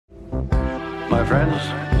my friends,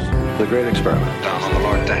 the great experiment. Down on the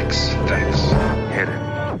Lord, thanks.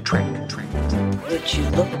 Hidden trick. Would you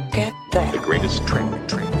look at that? The greatest trick. And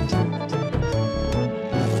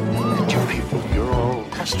you people, you're all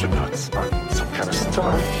astronauts on some kind of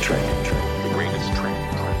Star Trek. The greatest trick.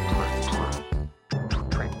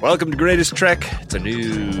 Welcome to Greatest Trek. It's a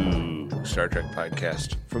new Star Trek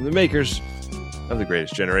podcast from the makers of The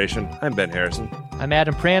Greatest Generation. I'm Ben Harrison. I'm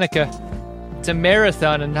Adam Pranica. It's a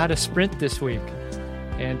marathon and not a sprint this week.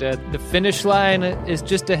 And the finish line is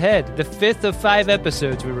just ahead. The 5th of 5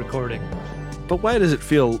 episodes we're recording. But why does it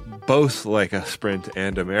feel both like a sprint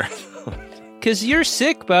and a marathon? Because you're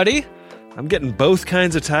sick, buddy. I'm getting both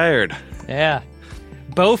kinds of tired. Yeah.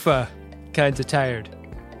 Bofa kinds of tired.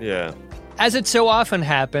 Yeah. As it so often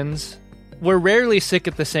happens, we're rarely sick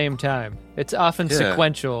at the same time. It's often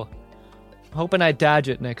sequential. I'm hoping I dodge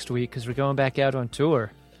it next week because we're going back out on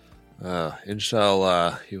tour.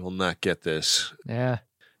 Inshallah, you will not get this. Yeah.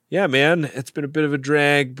 Yeah, man, it's been a bit of a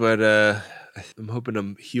drag, but I'm hoping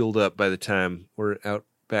I'm healed up by the time we're out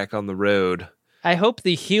back on the road. I hope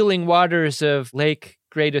the healing waters of Lake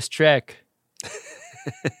Greatest Trek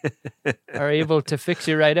are able to fix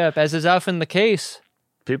you right up, as is often the case.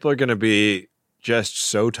 People are going to be just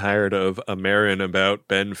so tired of a Marin about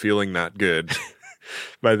Ben feeling not good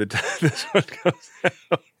by the time this one comes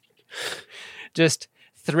out. Just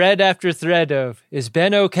thread after thread of, is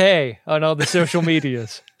Ben okay, on all the social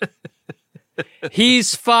medias.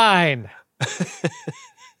 He's fine.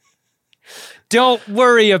 Don't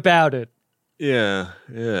worry about it. Yeah.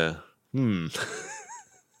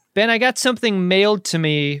 Ben, I got something mailed to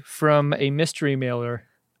me from a mystery mailer.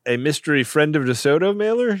 A mystery friend of DeSoto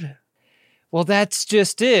mailer? Well, that's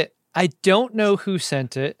just it. I don't know who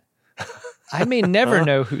sent it. I may never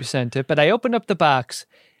know who sent it, but I opened up the box.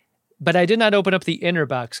 But I did not open up the inner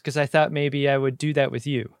box because I thought maybe I would do that with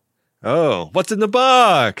you. Oh, what's in the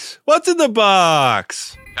box? What's in the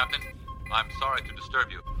box? Captain, I'm sorry to disturb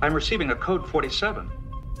you. I'm receiving a code 47.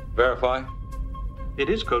 Verify. It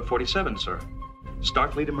is code 47, sir.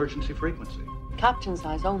 Starfleet emergency frequency. Captain's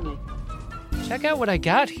eyes only. Check out what I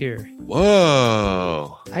got here.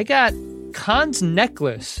 Whoa. I got Khan's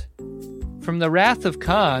necklace from the Wrath of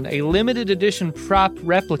Khan, a limited edition prop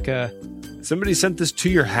replica. Somebody sent this to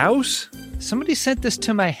your house? Somebody sent this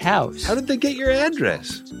to my house. How did they get your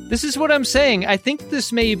address? This is what I'm saying. I think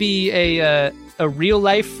this may be a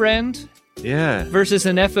real-life friend versus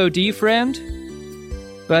an FOD friend.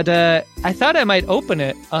 But I thought I might open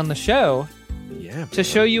it on the show to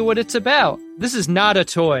show you what it's about. This is not a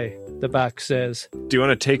toy, the box says. Do you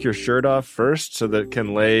want to take your shirt off first so that it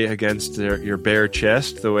can lay against your bare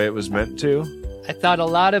chest the way it was meant to? I thought a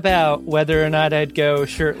lot about whether or not I'd go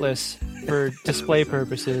shirtless for display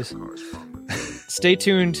purposes. Stay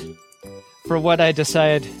tuned for what I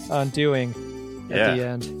decide on doing at the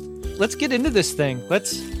end. Let's get into this thing.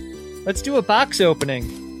 Let's do a box opening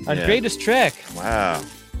on Greatest Trek. Wow.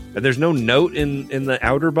 And there's no note in the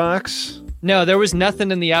outer box? No, there was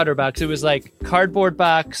nothing in the outer box. It was like cardboard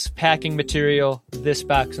box, packing material, this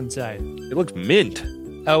box inside. It looks mint.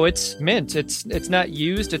 Oh, it's mint. It's not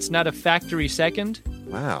used. It's not a factory second.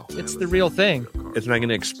 Wow. It's the real thing. It's not going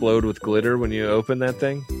to explode with glitter when you open that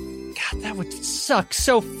thing? God, that would suck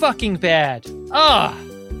so fucking bad. Ah!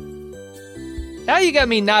 Now you got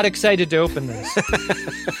me not excited to open this.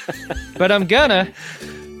 But I'm gonna.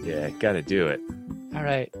 Yeah, gotta do it. All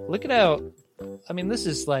right, look at how... I mean, this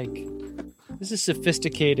is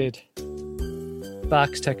sophisticated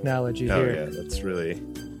box technology here. Oh, yeah, that's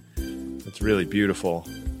really beautiful.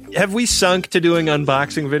 Have we sunk to doing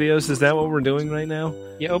unboxing videos? Is that what we're doing right now?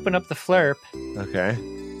 You open up the flurp. Okay.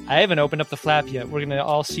 I haven't opened up the flap yet. We're going to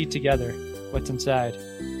all see together what's inside.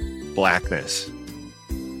 Blackness.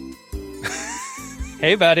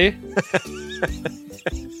 Hey, buddy.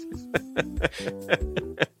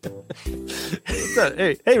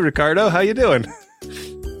 Hey, Ricardo, how you doing?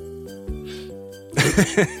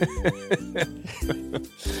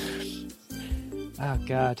 Oh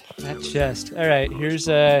God, that chest. All right, here's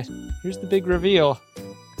the big reveal.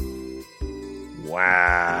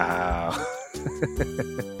 Wow.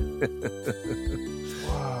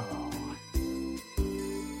 Whoa.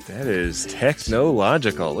 That is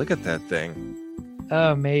technological. Look at that thing.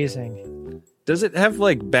 Amazing. Does it have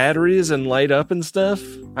like batteries and light up and stuff?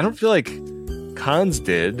 I don't feel like Khan's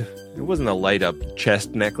did. It wasn't a light up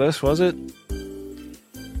chest necklace, was it?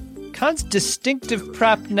 Khan's distinctive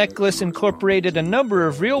prop necklace incorporated a number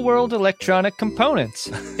of real-world electronic components.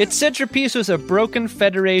 Its centerpiece was a broken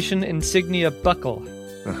Federation insignia buckle.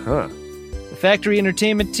 Uh-huh. The factory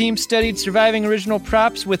entertainment team studied surviving original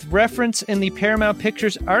props with reference in the Paramount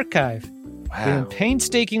Pictures archive. They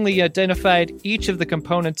painstakingly identified each of the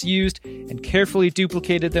components used and carefully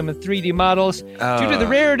duplicated them in 3D models. Due to the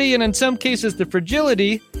rarity and in some cases the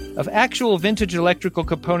fragility of actual vintage electrical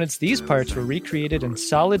components, these parts were recreated in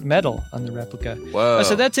solid metal on the replica. Whoa. Oh,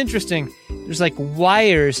 so that's interesting. There's like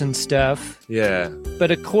wires and stuff. Yeah.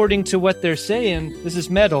 But according to what they're saying, this is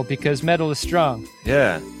metal because metal is strong.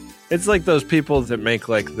 Yeah. It's like those people that make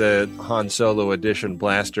like the Han Solo edition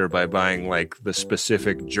blaster by buying like the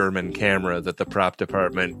specific German camera that the prop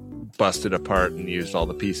department busted apart and used all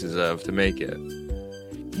the pieces of to make it.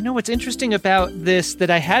 You know what's interesting about this that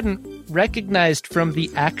I hadn't recognized from the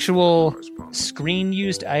actual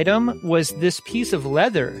screen-used item was this piece of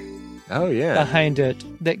leather behind it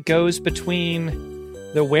that goes between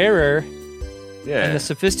the wearer and the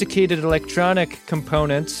sophisticated electronic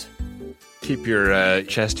components. Keep your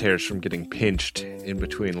chest hairs from getting pinched in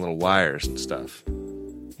between little wires and stuff.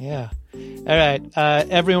 Yeah. All right.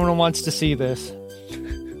 Everyone wants to see this.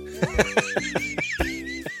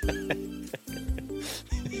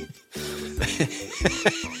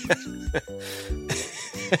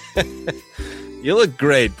 You look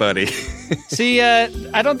great, buddy. See,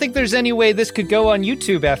 I don't think there's any way this could go on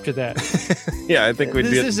YouTube after that. Yeah, I think we'd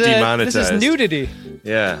be demonetized. This is nudity.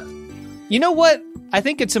 Yeah. You know what? I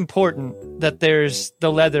think it's important that there's the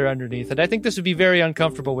leather underneath it. I think this would be very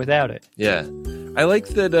uncomfortable without it. Yeah. I like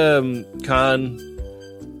that Khan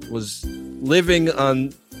was living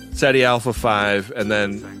on SETI Alpha 5 and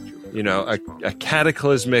then, you know, a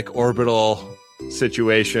cataclysmic orbital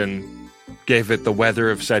situation gave it the weather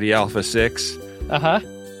of SETI Alpha 6. Uh-huh.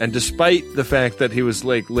 And despite the fact that he was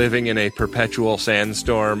like living in a perpetual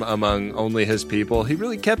sandstorm among only his people, he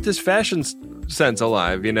really kept his fashion sense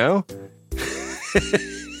alive, you know?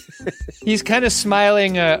 He's kind of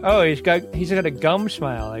smiling. He's got a gum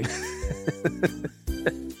smile. Like.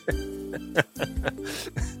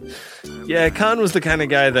 Yeah, Khan was the kind of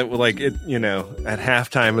guy that would like it. You know, at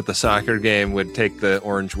halftime at the soccer game, would take the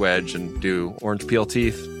orange wedge and do orange peel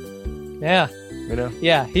teeth. Yeah, you know.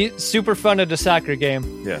 Yeah, he's super fun at a soccer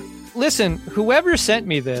game. Yeah. Listen, whoever sent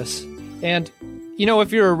me this, and you know,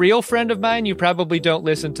 if you're a real friend of mine, you probably don't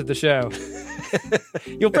listen to the show.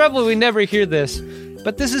 You'll probably never hear this,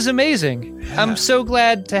 but this is amazing. Yeah. I'm so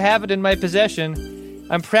glad to have it in my possession.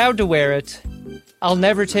 I'm proud to wear it. I'll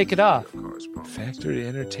never take it off. Factory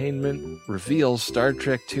Entertainment reveals Star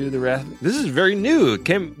Trek II: The Wrath. This is very new.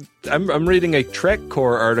 I'm reading a Trek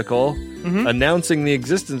Core article announcing the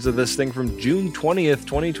existence of this thing from June 20th,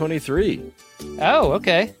 2023. Oh,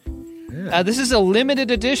 okay. Yeah. This is a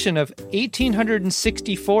limited edition of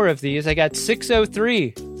 1,864 of these. I got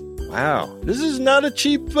 603. Wow. This is not a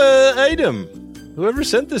cheap item. Whoever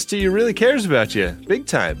sent this to you really cares about you. Big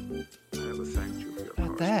time.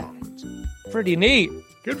 About that. Pretty neat.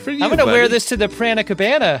 Good for you, I'm going to wear this to the Prana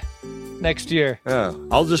Cabana next year. Oh,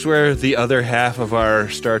 I'll just wear the other half of our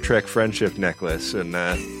Star Trek friendship necklace and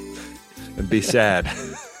be sad.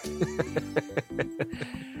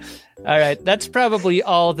 All right, that's probably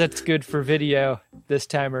all that's good for video this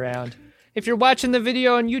time around. If you're watching the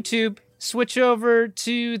video on YouTube, switch over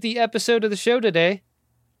to the episode of the show today.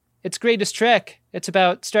 It's Greatest Trek. It's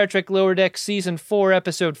about Star Trek Lower Decks Season 4,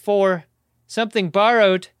 Episode 4. Something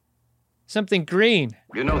borrowed, something green.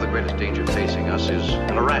 You know the greatest danger facing us is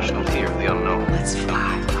an irrational fear of the unknown. Let's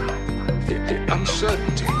fly. The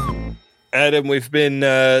uncertainty. Adam, we've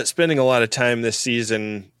been spending a lot of time this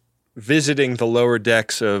season visiting the lower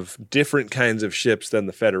decks of different kinds of ships than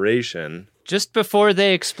the Federation. Just before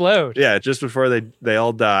they explode. Yeah, just before they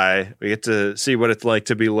all die. We get to see what it's like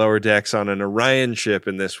to be lower decks on an Orion ship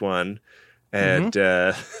in this one. And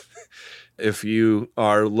if you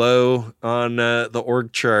are low on the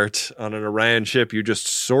org chart on an Orion ship, you just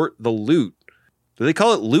sort the loot. Do they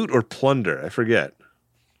call it loot or plunder? I forget.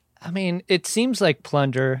 I mean, it seems like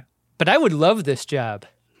plunder, but I would love this job.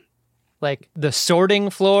 Like the sorting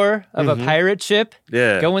floor of a pirate ship.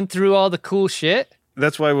 Yeah. Going through all the cool shit.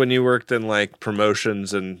 That's why when you worked in like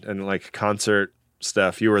promotions and like concert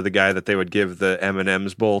stuff, you were the guy that they would give the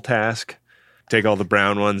M&M's bowl task. Take all the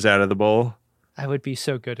brown ones out of the bowl. I would be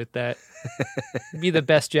so good at that. It'd be the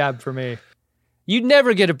best job for me. You'd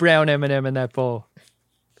never get a brown M&M in that bowl.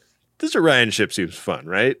 This Orion ship seems fun,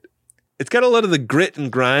 right? It's got a lot of the grit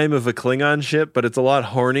and grime of a Klingon ship, but it's a lot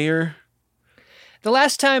hornier. The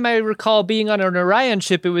last time I recall being on an Orion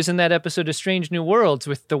ship, it was in that episode of Strange New Worlds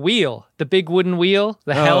with the wheel, the big wooden wheel,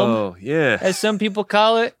 the helm. Oh, yeah. As some people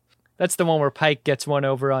call it. That's the one where Pike gets one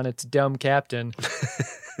over on its dumb captain.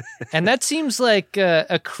 And that seems like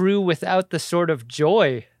a crew without the sort of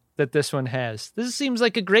joy that this one has. This seems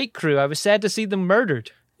like a great crew. I was sad to see them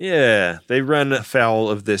murdered. Yeah, they run afoul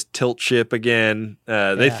of this tilt ship again.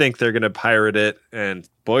 They think they're going to pirate it, and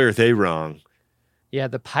boy, are they wrong. Yeah,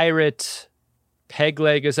 the pirate peg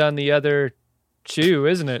leg is on the other shoe,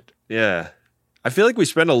 isn't it? Yeah. I feel like we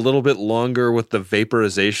spent a little bit longer with the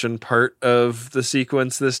vaporization part of the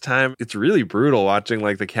sequence this time. It's really brutal watching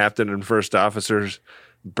like the captain and first officer's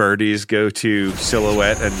birdies go to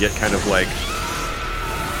silhouette and get kind of like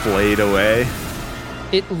flayed away.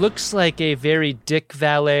 It looks like a very Dick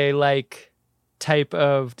Valet-like type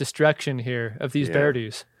of destruction here of these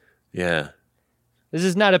birdies. Yeah. This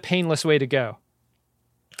is not a painless way to go.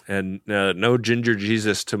 And no Ginger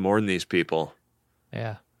Jesus to mourn these people.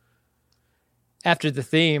 Yeah. After the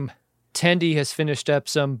theme, Tendi has finished up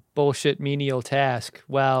some bullshit menial task,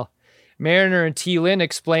 while Mariner and T-Lin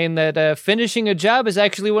explain that finishing a job is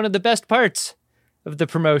actually one of the best parts of the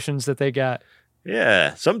promotions that they got.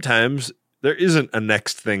 Yeah, sometimes there isn't a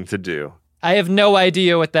next thing to do. I have no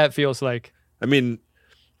idea what that feels like. I mean,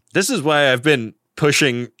 this is why I've been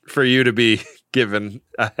pushing for you to be given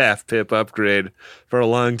a half-pip upgrade for a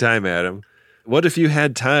long time, Adam. What if you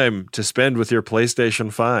had time to spend with your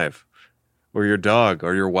PlayStation 5? Or your dog,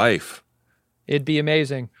 or your wife? It'd be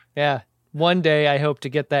amazing. Yeah. One day I hope to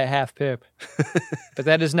get that half pip. But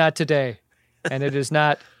that is not today. And it is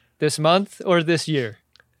not this month or this year.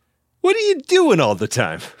 What are you doing all the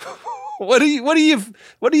time? What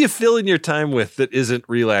are you filling your time with that isn't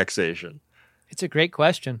relaxation? It's a great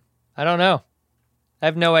question. I don't know. I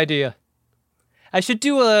have no idea. I should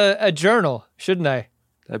do a journal, shouldn't I?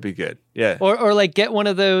 That'd be good. Yeah. Or like get one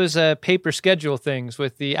of those paper schedule things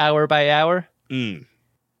with the hour by hour.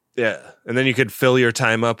 Yeah. And then you could fill your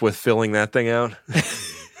time up with filling that thing out.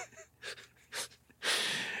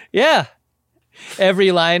 Yeah.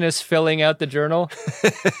 Every line is filling out the journal.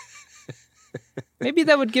 Maybe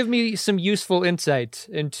that would give me some useful insight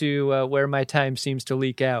into where my time seems to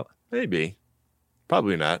leak out. Maybe.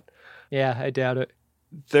 Probably not. Yeah, I doubt it.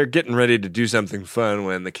 They're getting ready to do something fun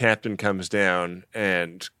when the captain comes down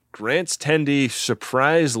and grants Tendi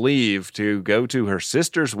surprise leave to go to her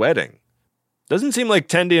sister's wedding. Doesn't seem like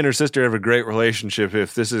Tendi and her sister have a great relationship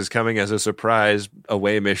if this is coming as a surprise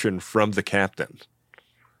away mission from the captain.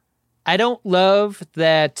 I don't love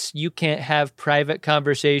that you can't have private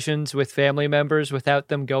conversations with family members without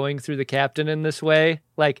them going through the captain in this way.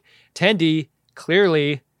 Like, Tendi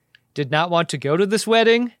clearly did not want to go to this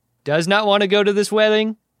wedding, does not want to go to this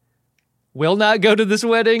wedding, will not go to this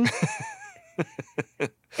wedding.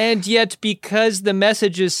 And yet, because the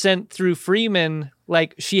message is sent through Freeman,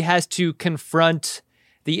 like, she has to confront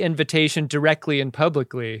the invitation directly and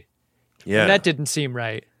publicly. Yeah. And that didn't seem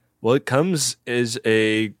right. Well, it comes as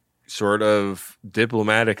a sort of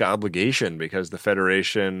diplomatic obligation because the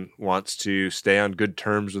Federation wants to stay on good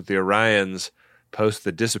terms with the Orions post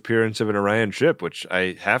the disappearance of an Orion ship, which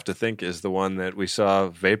I have to think is the one that we saw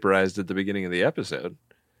vaporized at the beginning of the episode.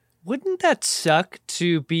 Wouldn't that suck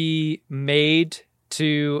to be made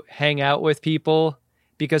to hang out with people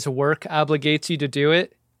because work obligates you to do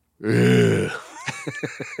it?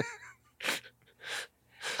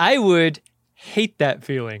 I would hate that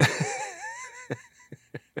feeling.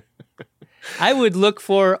 I would look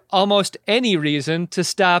for almost any reason to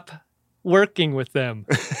stop working with them.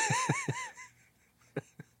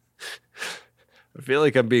 I feel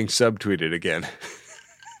like I'm being subtweeted again.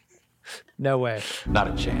 No way. Not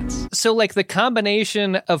a chance. So, like, the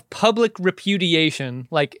combination of public repudiation,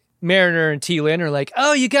 like Mariner and T-Lin are like,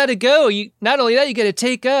 oh, you got to go. Not only that, you got to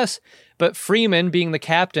take us. But Freeman, being the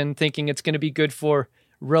captain, thinking it's going to be good for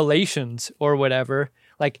relations or whatever,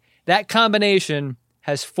 like, that combination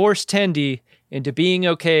has forced Tendi into being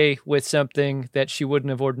okay with something that she wouldn't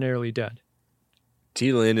have ordinarily done.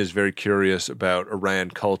 T-Lin is very curious about Orion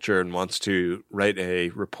culture and wants to write a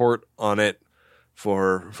report on it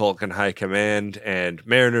for Vulcan High Command, and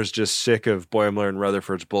Mariner's just sick of Boimler and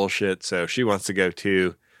Rutherford's bullshit, so she wants to go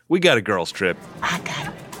too. We got a girls' trip. I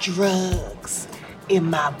got drugs in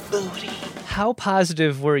my booty. How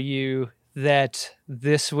positive were you that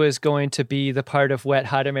this was going to be the part of Wet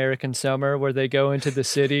Hot American Summer where they go into the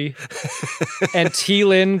city and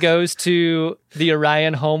T-Lin goes to the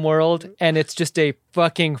Orion homeworld and it's just a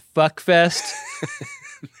fucking fuck fest?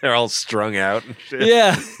 They're all strung out and shit.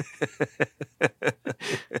 Yeah.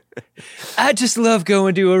 I just love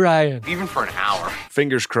going to Orion. Even for an hour.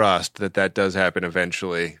 Fingers crossed that does happen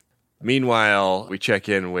eventually. Meanwhile, we check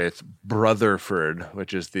in with Brotherford,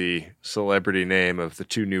 which is the celebrity name of the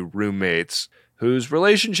two new roommates, whose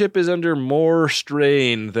relationship is under more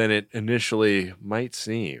strain than it initially might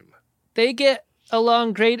seem. They get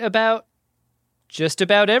along great about just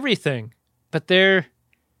about everything, but they're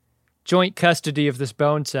joint custody of this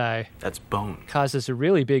bonsai That's bone. causes a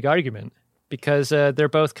really big argument because they're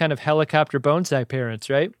both kind of helicopter bonsai parents,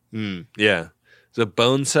 right? Yeah. Is a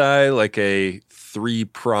bonsai like a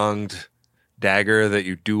 3-pronged dagger that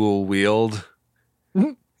you dual wield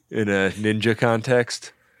in a ninja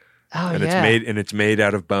context? Oh, and yeah. it's made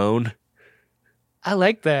out of bone. I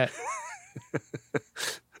like that.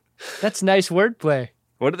 That's nice wordplay.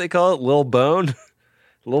 What do they call it? Lil Bone?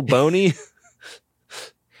 Lil Boney?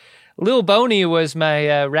 Lil Boney was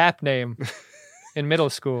my rap name in middle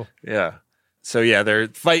school. Yeah. So yeah, they're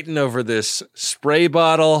fighting over this spray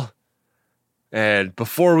bottle. And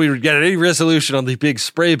before we get any resolution on the big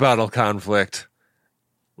spray bottle conflict,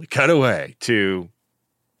 we cut away to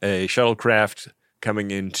a shuttlecraft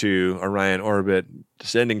coming into Orion orbit,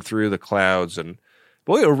 descending through the clouds. And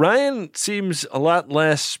boy, Orion seems a lot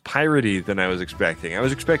less piratey than I was expecting. I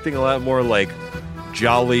was expecting a lot more like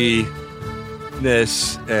jolliness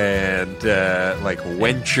and like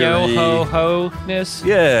wenchery. Yo-ho-ho-ness.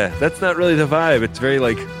 Yeah, that's not really the vibe. It's very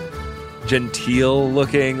like genteel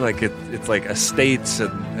looking, like it's like estates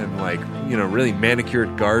and like, you know, really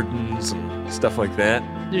manicured gardens and stuff like that.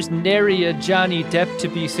 There's nary a Johnny Depp to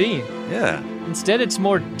be seen. Yeah. Instead, it's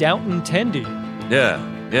more Downton Tendy,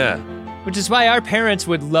 Yeah. which is why our parents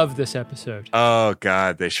would love this episode. Oh,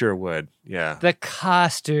 God, they sure would. Yeah. The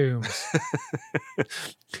costumes,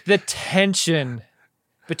 the tension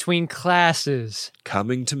between classes.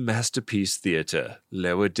 Coming to Masterpiece Theater,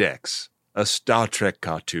 Lower Decks, a Star Trek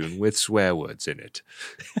cartoon with swear words in it.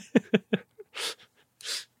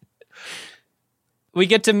 We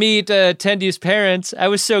get to meet Tendy's parents. I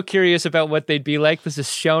was so curious about what they'd be like. This is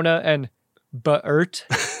Shona and Baert.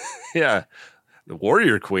 Yeah. The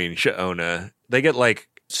Warrior Queen, Shaona, they get like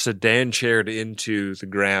sedan chaired into the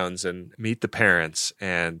grounds and meet the parents.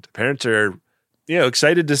 And the parents are, you know,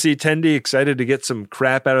 excited to see Tendy, excited to get some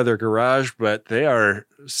crap out of their garage, but they are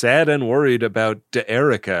sad and worried about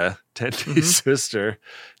Erica, Tendy's sister,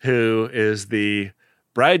 who is the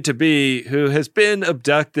bride-to-be who has been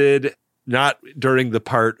abducted, not during the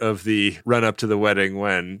part of the run-up to the wedding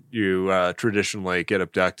when you traditionally get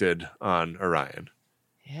abducted on Orion.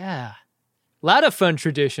 Yeah. A lot of fun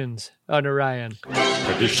traditions on Orion.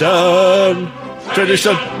 Tradition!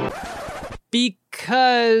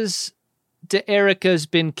 Because Erica's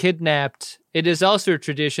been kidnapped, it is also a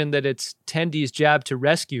tradition that it's Tendy's job to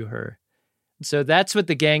rescue her. So that's what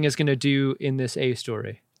the gang is going to do in this A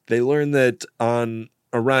story. They learn that on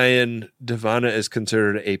Orion, Divana is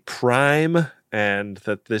considered a prime and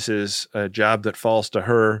that this is a job that falls to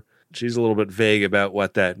her. She's a little bit vague about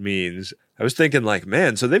what that means. I was thinking like,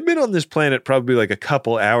 man, so they've been on this planet probably like a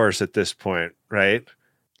couple hours at this point, right?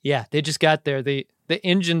 Yeah, they just got there. The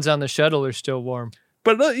engines on the shuttle are still warm.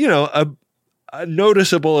 But, you know, a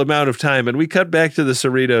noticeable amount of time. And we cut back to the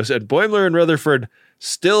Cerritos and Boimler and Rutherford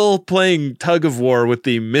still playing tug of war with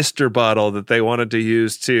the Mister bottle that they wanted to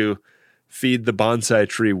use to feed the bonsai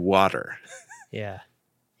tree water. Yeah.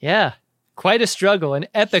 Yeah. Quite a struggle, an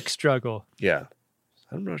epic struggle. Yeah.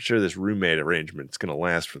 I'm not sure this roommate arrangement's going to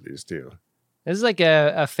last for these two. This is like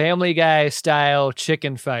a Family Guy style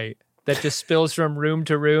chicken fight that just spills from room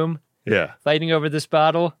to room. Yeah. Fighting over this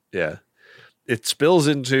bottle. Yeah. It spills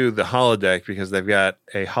into the holodeck because they've got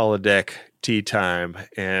a holodeck tea time.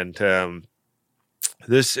 And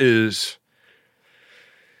this is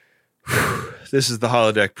the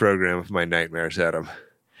holodeck program of my nightmares, Adam.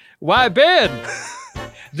 Why, Ben?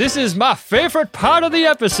 This is my favorite part of the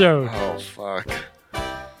episode. Oh, fuck.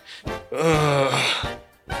 Ugh.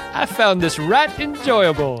 I found this right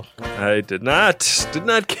enjoyable. I did not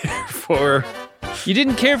care for. You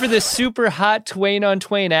didn't care for this super hot Twain on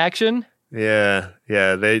Twain action? Yeah,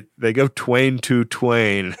 they go Twain to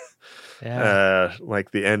Twain. Yeah.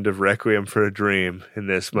 Like the end of Requiem for a Dream in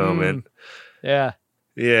this moment. Yeah.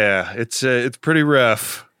 Yeah, it's pretty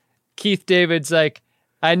rough. Keith David's like,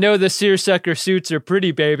 I know the seersucker suits are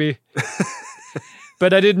pretty, baby,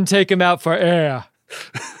 but I didn't take him out for air.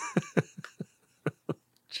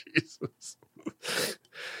 Jesus.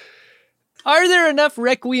 Are there enough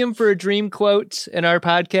Requiem for a Dream quotes in our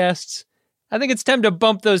podcasts? I think it's time to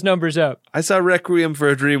bump those numbers up. I saw Requiem for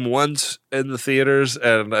a Dream once in the theaters,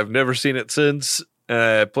 and I've never seen it since.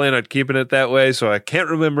 I plan on keeping it that way, so I can't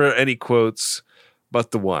remember any quotes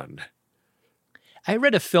but the one. I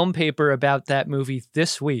read a film paper about that movie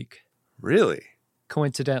this week. Really?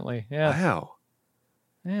 Coincidentally. Yeah. Wow.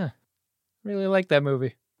 Yeah. Really like that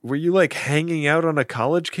movie. Were you like hanging out on a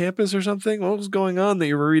college campus or something? What was going on that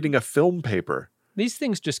you were reading a film paper? These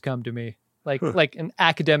things just come to me. Like an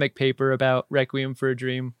academic paper about Requiem for a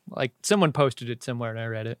Dream. Like someone posted it somewhere and I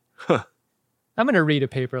read it. Huh. I'm going to read a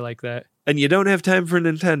paper like that. And you don't have time for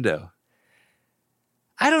Nintendo.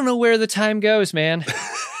 I don't know where the time goes, man.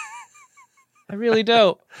 I really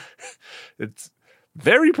don't. It's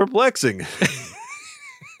very perplexing.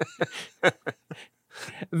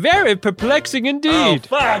 Very perplexing indeed.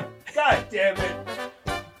 Oh, fuck. God damn it.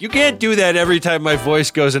 You can't do that every time my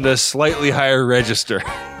voice goes into a slightly higher register.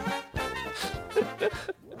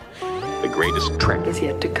 The greatest trick Is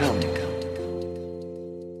yet to come.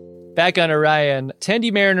 Back on Orion,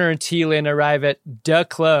 Tendi, Mariner, and Teal'c arrive at the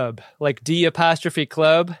club, like D apostrophe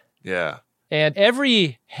club. Yeah. And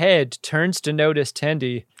every head turns to notice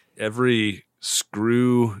Tendi. Every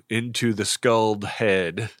screw into the skulled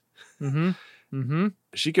head.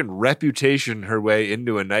 She can reputation her way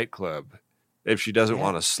into a nightclub if she doesn't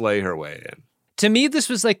want to slay her way in. To me, this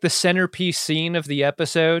was like the centerpiece scene of the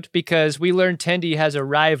episode because we learned Tendi has a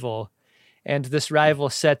rival, and this rival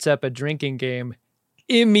sets up a drinking game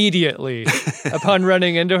immediately upon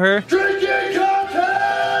running into her. Drinking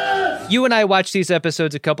contest! You and I watched these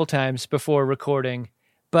episodes a couple times before recording,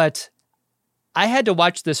 but I had to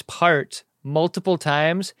watch this part multiple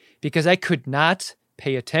times because I could not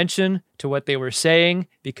pay attention to what they were saying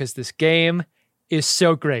because this game is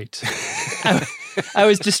so great. I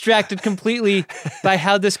was distracted completely by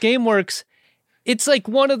how this game works. It's like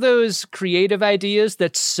one of those creative ideas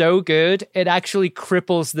that's so good, it actually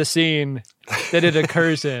cripples the scene that it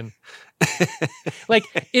occurs in. Like,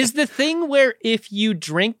 is the thing where if you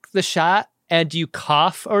drink the shot and you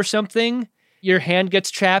cough or something, your hand gets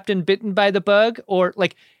trapped and bitten by the bug? Or,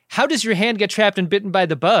 like, how does your hand get trapped and bitten by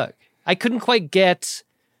the bug? I couldn't quite get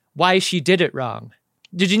why she did it wrong.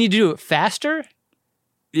 Did you need to do it faster?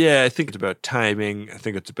 Yeah, I think it's about timing. I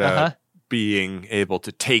think it's about being able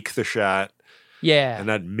to take the shot. Yeah. And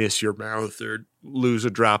not miss your mouth or lose a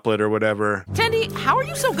droplet or whatever. Tendi, how are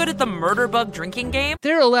you so good at the murder bug drinking game?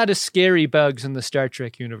 There are a lot of scary bugs in the Star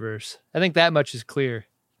Trek universe. I think that much is clear.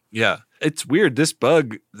 Yeah. It's weird. This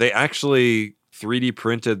bug, they actually 3D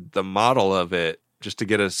printed the model of it just to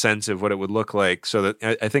get a sense of what it would look like. So that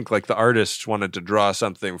I think like the artists wanted to draw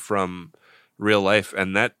something from real life,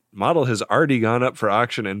 and that model has already gone up for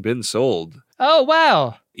auction and been sold. Oh,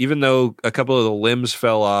 wow. Even though a couple of the limbs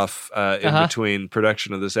fell off in between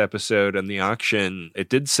production of this episode and the auction, it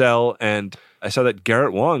did sell, and I saw that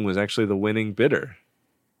Garrett Wang was actually the winning bidder.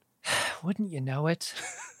 Wouldn't you know it?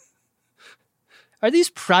 Are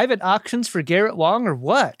these private auctions for Garrett Wang or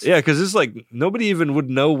what? Yeah, because it's like nobody even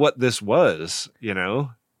would know what this was, you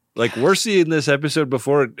know? Like we're seeing this episode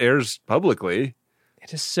before it airs publicly.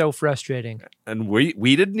 It is so frustrating. And we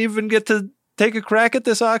didn't even get to take a crack at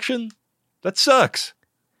this auction? That sucks.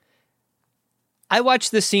 I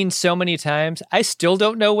watched this scene so many times. I still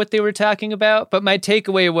don't know what they were talking about, but my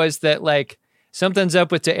takeaway was that, like, something's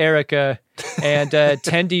up with Erica, and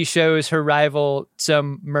Tendi shows her rival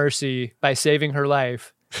some mercy by saving her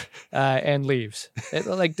life and leaves.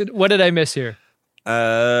 What did I miss here?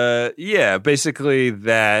 Yeah, basically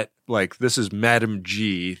that, like, this is Madam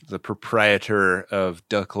G, the proprietor of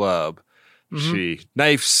the club. Mm-hmm. She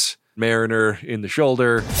knifes Mariner in the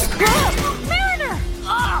shoulder. Mariner!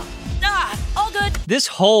 All good. This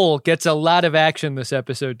hole gets a lot of action this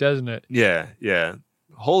episode, doesn't it? Yeah, yeah.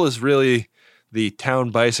 Hole is really the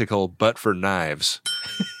town bicycle, but for knives.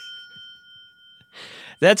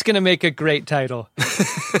 That's going to make a great title.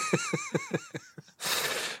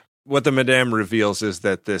 What the Madame reveals is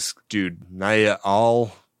that this dude, Naya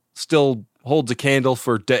Al, still holds a candle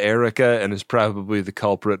for Erica and is probably the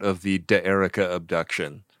culprit of the Erica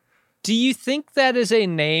abduction. Do you think that is a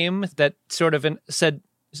name that sort of said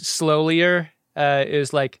slowlier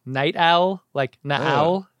is like Night Owl, like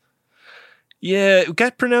Na'al? Yeah, it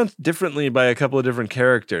got pronounced differently by a couple of different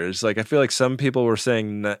characters. Like, I feel like some people were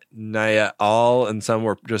saying Nayal and some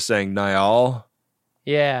were just saying Nayal.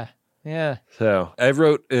 Yeah, yeah. So I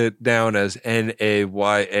wrote it down as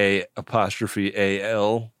Naya apostrophe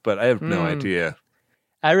AL, but I have no idea.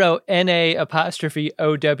 I wrote NA apostrophe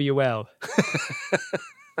OWL.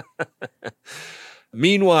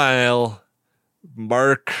 Meanwhile,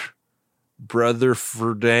 Mark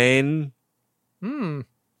Brotherfordane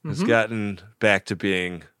has gotten back to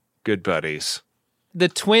being good buddies. The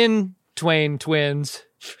Twain twins.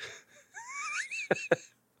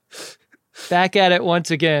 Back at it once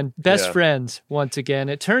again. Best friends once again.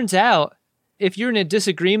 It turns out, if you're in a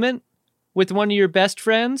disagreement with one of your best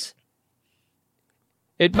friends,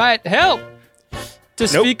 it might help to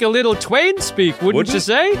speak a little Twain speak, wouldn't you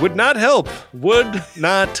say? Would not help. Would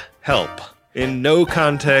not help. In no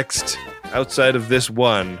context outside of this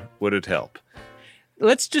one would it help.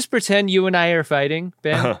 Let's just pretend you and I are fighting,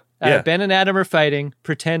 Ben. Ben and Adam are fighting.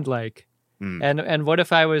 Pretend like. And what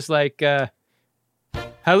if I was like,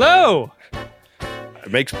 Hello!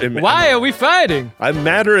 Why are we fighting? I'm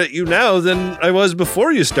madder at you now than I was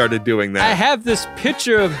before you started doing that. I have this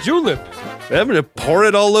picture of Julep. I'm gonna pour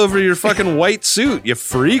it all over your fucking white suit, you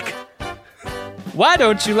freak. Why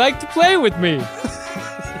don't you like to play with me?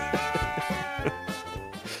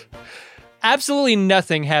 Absolutely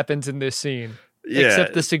nothing happens in this scene. Yeah.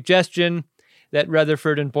 Except the suggestion that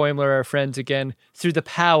Rutherford and Boimler are friends again through the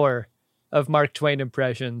power of Mark Twain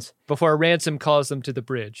impressions before Ransom calls them to the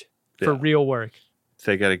bridge for real work.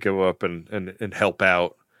 They got to go up and help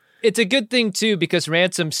out. It's a good thing, too, because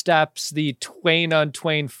Ransom stops the Twain on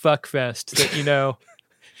Twain fuckfest that,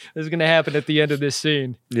 is going to happen at the end of this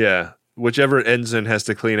scene. Yeah. Whichever ensign has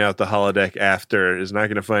to clean out the holodeck after is not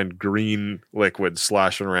going to find green liquid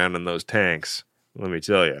sloshing around in those tanks. Let me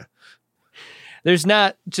tell you. There's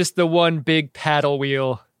not just the one big paddle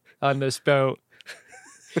wheel on this boat.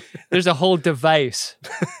 There's a whole device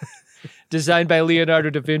designed by Leonardo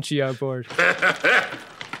da Vinci on board.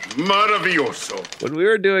 Maravilloso. When we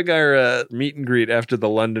were doing our meet and greet after the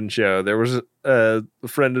London show, there was a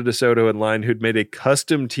friend of DeSoto in line who'd made a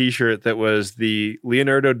custom T-shirt that was the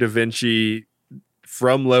Leonardo da Vinci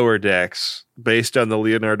from Lower Decks, based on the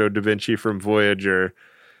Leonardo da Vinci from Voyager,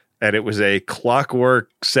 and it was a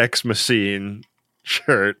Clockwork Sex Machine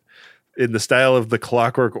shirt in the style of the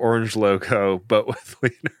Clockwork Orange logo, but with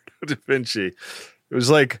Leonardo da Vinci. It was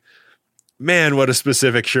like, man, what a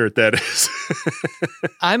specific shirt that is.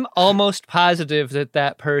 I'm almost positive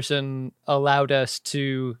that person allowed us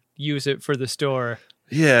to use it for the store.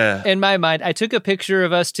 Yeah. In my mind, I took a picture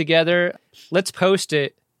of us together. Let's post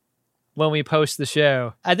it when we post the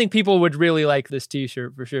show. I think people would really like this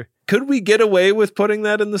T-shirt for sure. Could we get away with putting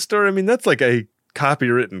that in the store? I mean, that's like a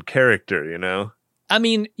copywritten character, you know? I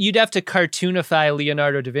mean, you'd have to cartoonify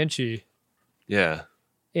Leonardo da Vinci. Yeah.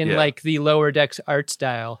 In like the Lower Decks art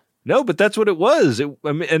style. No, but that's what it was.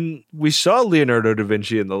 And we saw Leonardo da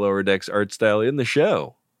Vinci in the Lower Decks art style in the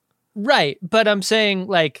show. Right. But I'm saying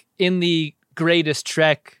like in the Greatest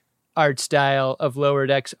Trek art style of Lower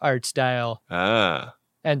Decks art style. Ah.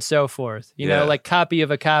 And so forth. You know, like copy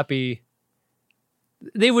of a copy.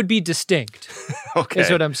 They would be distinct. Okay. Is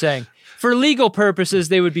what I'm saying. For legal purposes,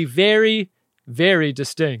 they would be very, very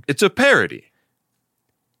distinct. It's a parody.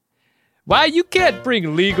 Why you can't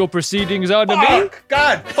bring legal proceedings onto me?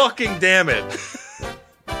 God fucking damn it.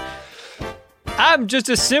 I'm just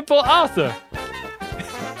a simple author.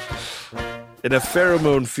 In a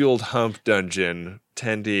pheromone-fueled hump dungeon,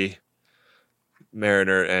 Tendi,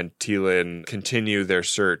 Mariner, and Teal'c continue their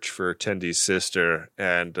search for Tendi's sister,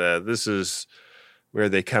 and this is where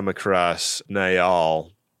they come across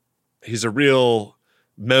Niall. He's a real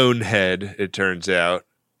moanhead, it turns out,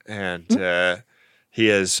 and he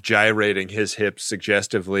is gyrating his hips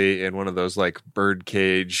suggestively in one of those like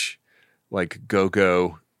birdcage, like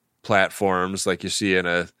go-go platforms like you see in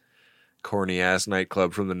a corny-ass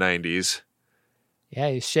nightclub from the 90s. Yeah,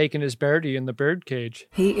 he's shaking his birdie in the birdcage.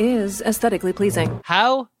 He is aesthetically pleasing.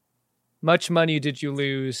 How much money did you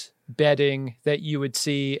lose betting that you would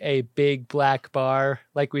see a big black bar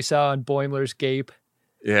like we saw on Boimler's Gape?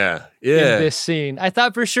 Yeah. In this scene. I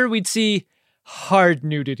thought for sure we'd see hard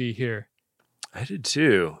nudity here. I did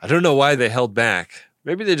too. I don't know why they held back.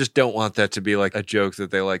 Maybe they just don't want that to be like a joke that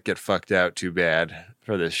they like get fucked out too bad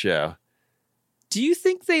for this show. Do you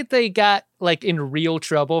think they got like in real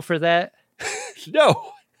trouble for that?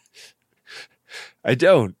 No. I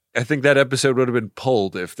don't. I think that episode would have been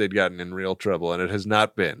pulled if they'd gotten in real trouble, and it has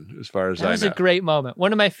not been, as far as I know. That was a great moment.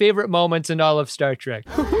 One of my favorite moments in all of Star Trek.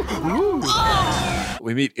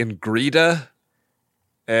 We meet Ingrida,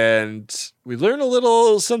 and we learn a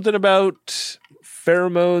little something about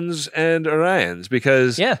pheromones and Orions,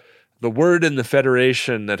 because the word in the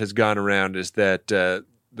Federation that has gone around is that the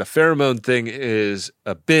pheromone thing is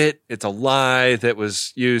a bit, it's a lie that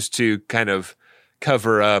was used to kind of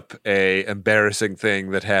cover up a embarrassing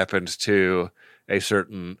thing that happened to a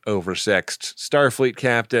certain oversexed Starfleet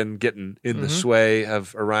captain getting in the sway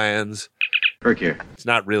of Orions. Kirk here. It's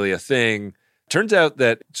not really a thing. Turns out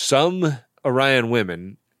that some Orion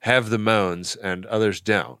women have the moans and others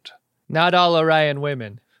don't. Not all Orion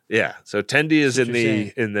women. Yeah, so Tendi is in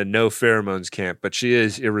the no pheromones camp, but she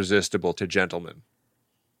is irresistible to gentlemen.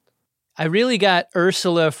 I really got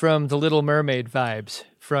Ursula from The Little Mermaid vibes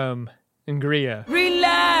from Ingria.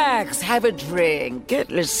 Relax, have a drink,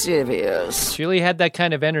 get lascivious. She really had that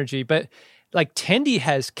kind of energy, but like Tendi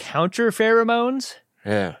has counter pheromones.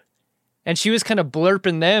 Yeah. And she was kind of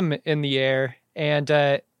blurping them in the air, and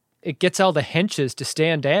it gets all the henches to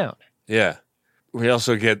stand down. Yeah. We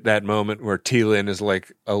also get that moment where Teal'c is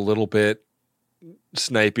like a little bit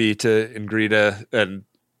snipey to Ingrida, and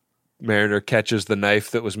Mariner catches the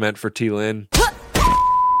knife that was meant for T-Lin.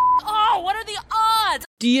 Oh, what are the odds?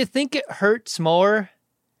 Do you think it hurts more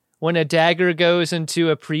when a dagger goes into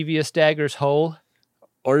a previous dagger's hole?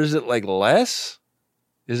 Or is it like less?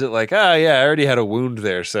 Is it like, I already had a wound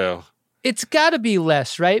there, so... It's got to be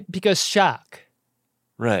less, right? Because shock.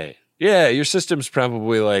 Right. Yeah, your system's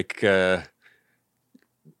probably like,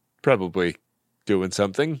 probably doing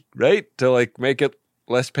something, right? To like make it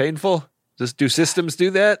less painful? Do systems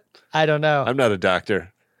do that? I don't know. I'm not a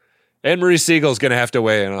doctor. Anne-Marie Siegel's going to have to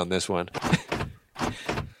weigh in on this one.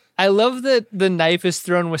 I love that the knife is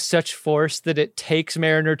thrown with such force that it takes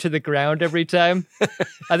Mariner to the ground every time.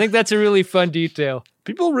 I think that's a really fun detail.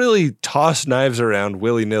 People really toss knives around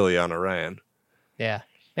willy-nilly on Orion. Yeah.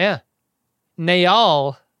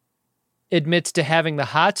 Nayal admits to having the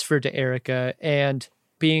hots for Erica and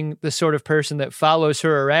being the sort of person that follows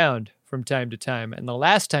her around from time to time. And the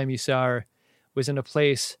last time you saw her was in a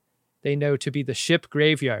place they know to be the ship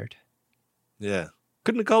graveyard. Yeah.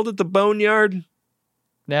 Couldn't have called it the Boneyard?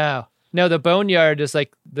 No, the Boneyard is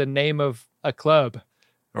like the name of a club.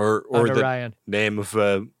 Or the Orion. Name of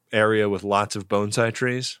an area with lots of bonsai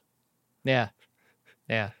trees? Yeah.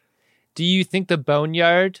 Do you think the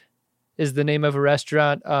Boneyard is the name of a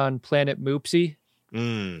restaurant on planet Moopsy?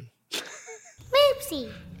 Moopsy.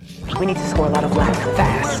 We need to score a lot of black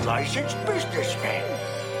fast. We're licensed businessmen.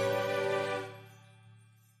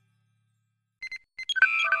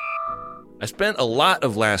 I spent a lot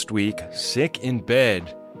of last week sick in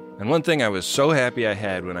bed. And one thing I was so happy I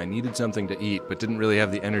had when I needed something to eat but didn't really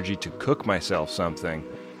have the energy to cook myself something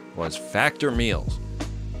was Factor meals.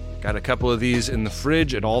 Got a couple of these in the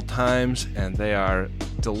fridge at all times, and they are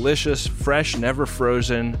delicious, fresh, never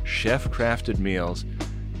frozen, chef-crafted meals.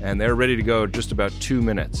 And they're ready to go in just about 2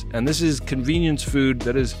 minutes. And this is convenience food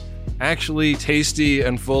that is actually tasty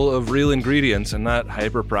and full of real ingredients and not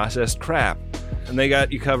hyper-processed crap. And they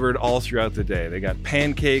got you covered all throughout the day. They got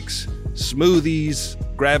pancakes, smoothies,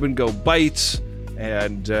 grab-and-go bites,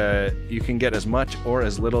 and you can get as much or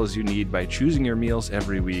as little as you need by choosing your meals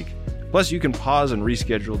every week. Plus, you can pause and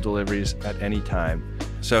reschedule deliveries at any time.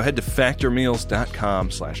 So head to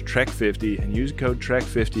factormeals.com/Trek50 and use code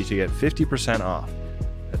Trek50 to get 50% off.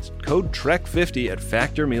 That's code Trek50 at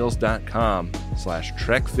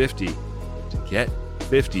factormeals.com/Trek50 to get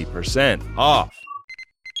 50% off.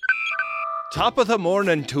 Top of the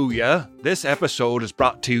morning to ya. This episode is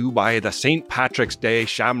brought to you by the St. Patrick's Day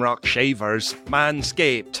Shamrock Shavers,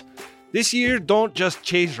 Manscaped. This year, don't just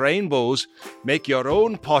chase rainbows. Make your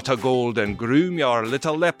own pot of gold and groom your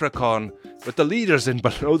little leprechaun with the leaders in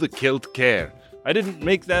below the kilt care. I didn't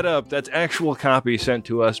make that up. That's actual copy sent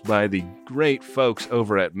to us by the great folks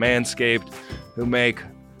over at Manscaped who make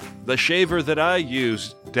the shaver that I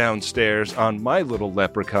use downstairs on my little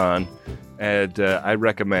leprechaun. And I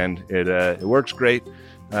recommend it. It works great.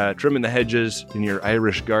 Trimming the hedges in your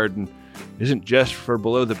Irish garden isn't just for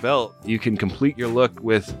below the belt. You can complete your look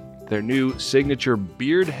with their new signature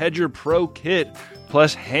Beard Hedger Pro Kit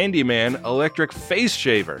plus Handyman electric face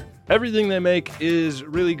shaver. Everything they make is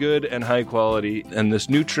really good and high quality, and this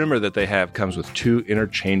new trimmer that they have comes with 2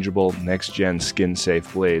 interchangeable next-gen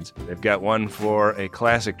skin-safe blades. They've got one for a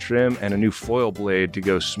classic trim and a new foil blade to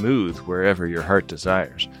go smooth wherever your heart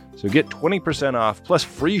desires. So get 20% off plus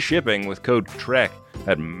free shipping with code TREK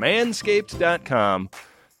at manscaped.com.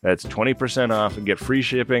 That's 20% off and get free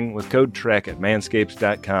shipping with code TREK at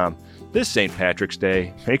manscaped.com. This St. Patrick's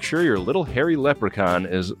Day, make sure your little hairy leprechaun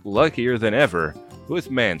is luckier than ever with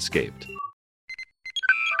Manscaped.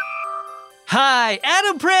 Hi,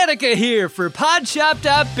 Adam Pranica here for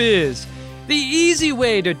Podshop.biz, the easy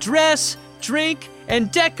way to dress, drink,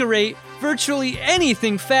 and decorate virtually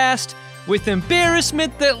anything fast with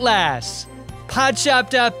embarrassment that lasts.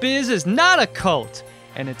 Podshop.biz is not a cult,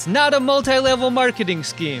 and it's not a multi-level marketing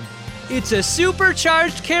scheme. It's a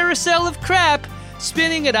supercharged carousel of crap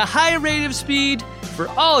spinning at a high rate of speed for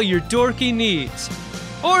all your dorky needs.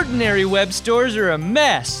 Ordinary web stores are a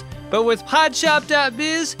mess, but with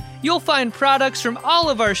Podshop.biz, you'll find products from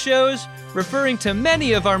all of our shows referring to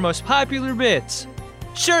many of our most popular bits.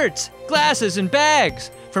 Shirts, glasses, and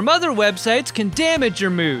bags from other websites can damage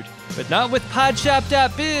your mood, but not with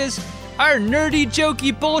Podshop.biz. Our nerdy,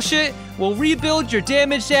 jokey bullshit will rebuild your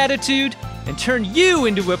damaged attitude and turn you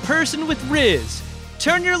into a person with Riz.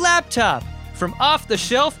 Turn your laptop from off the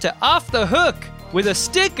shelf to off the hook with a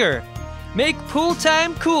sticker. Make pool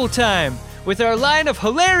time cool time with our line of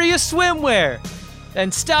hilarious swimwear.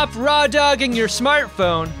 And stop raw dogging your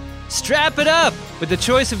smartphone. Strap it up with the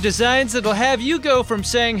choice of designs that'll have you go from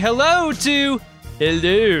saying hello to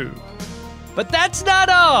hello. But that's not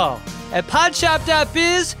all. At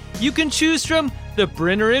podshop.biz, you can choose from the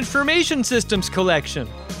Brenner Information Systems Collection,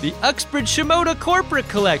 the Uxbridge Shimoda Corporate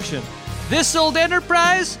Collection, This Old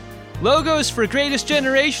Enterprise, logos for Greatest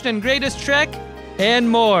Generation and Greatest Trek, and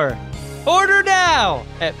more. Order now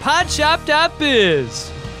at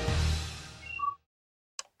podshop.biz.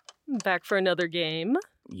 Back for another game.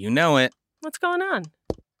 You know it. What's going on?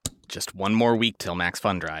 Just one more week till Max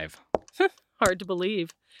Fun Drive. Hard to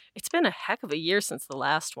believe. It's been a heck of a year since the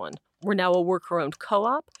last one. We're now a worker-owned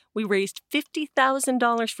co-op. We raised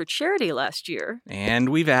 $50,000 for charity last year. And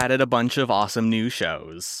we've added a bunch of awesome new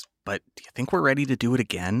shows. But do you think we're ready to do it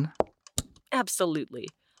again? Absolutely.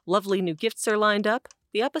 Lovely new gifts are lined up.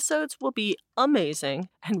 The episodes will be amazing.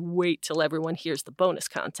 And wait till everyone hears the bonus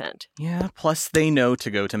content. Yeah, plus they know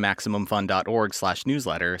to go to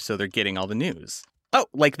MaximumFun.org/newsletter, so they're getting all the news. Oh,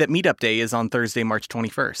 like that meetup day is on Thursday, March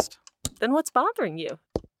 21st. Then what's bothering you?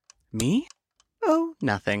 Me? Oh,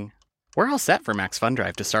 nothing. We're all set for Max Fun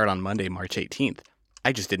Drive to start on Monday, March 18th.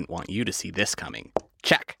 I just didn't want you to see this coming.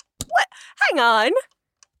 Check. What? Hang on.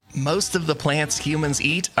 Most of the plants humans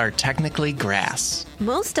eat are technically grass.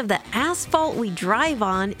 Most of the asphalt we drive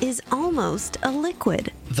on is almost a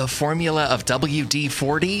liquid. The formula of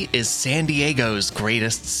WD-40 is San Diego's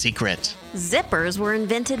greatest secret. Zippers were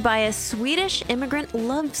invented by a Swedish immigrant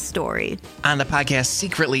love story. On the podcast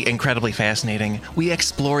Secretly Incredibly Fascinating, we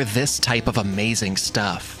explore this type of amazing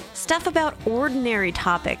stuff. Stuff about ordinary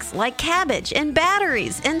topics like cabbage and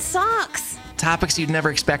batteries and socks. Topics you'd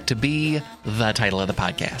never expect to be the title of the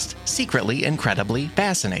podcast. Secretly Incredibly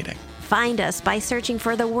Fascinating. Find us by searching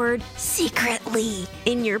for the word secretly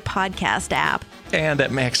in your podcast app. And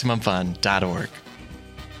at MaximumFun.org.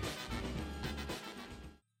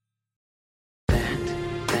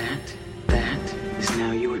 That is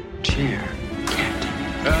now your chair, Captain.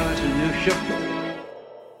 It's a new ship.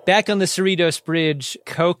 Back on the Cerritos Bridge,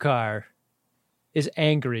 Kokar is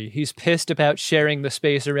angry. He's pissed about sharing the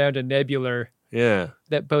space around a nebular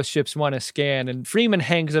that both ships want to scan. And Freeman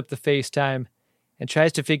hangs up the FaceTime and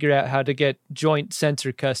tries to figure out how to get joint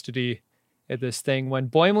sensor custody of this thing when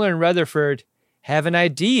Boimler and Rutherford have an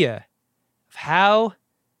idea of how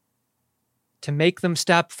to make them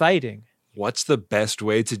stop fighting. What's the best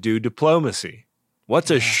way to do diplomacy?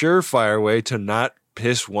 What's a surefire way to not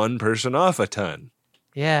piss one person off a ton?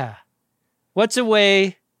 Yeah. What's a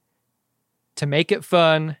way to make it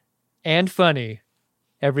fun and funny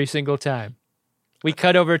every single time? We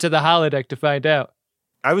cut over to the holodeck to find out.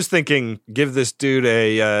 I was thinking, give this dude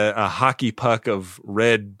a hockey puck of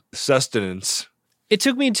red sustenance. It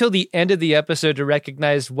took me until the end of the episode to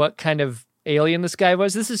recognize what kind of alien this guy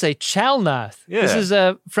was. This is a Chalnoth. Yeah. This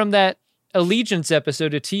is from that Allegiance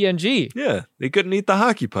episode of TNG. Yeah, they couldn't eat the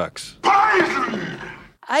hockey pucks. I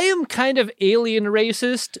am kind of alien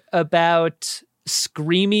racist about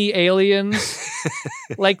screamy aliens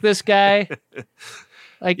like this guy.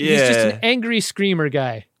 Like, he's just an angry screamer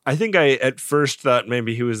guy. I think I at first thought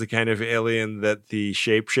maybe he was the kind of alien that the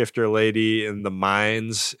shapeshifter lady in the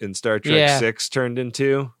mines in Star Trek 6 turned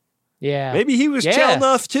into. Yeah. Maybe he was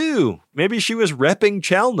Chalnoth too. Maybe she was repping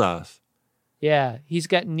Chalnoth. Yeah, he's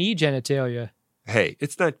got knee genitalia. Hey,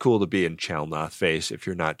 it's not cool to be in Chalnoth face if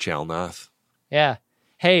you're not Chalnoth. Yeah.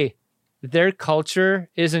 Hey, their culture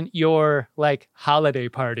isn't your, like, holiday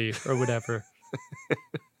party or whatever.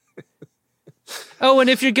 Oh,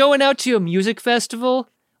 and if you're going out to a music festival,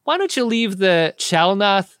 why don't you leave the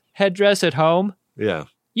Chalnoth headdress at home? Yeah.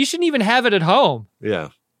 You shouldn't even have it at home. Yeah.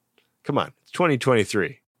 Come on. It's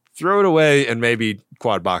 2023. Throw it away and maybe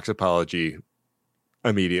quad box apology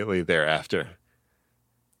immediately thereafter.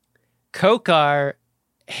 Kokar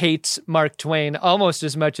hates Mark Twain almost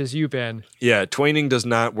as much as you, Ben. Yeah, twaining does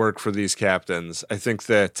not work for these captains. I think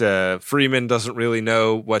that Freeman doesn't really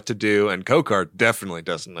know what to do, and Kokar definitely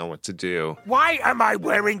doesn't know what to do. Why am I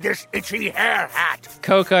wearing this itchy hair hat?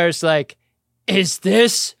 Kokar's like, is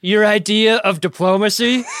this your idea of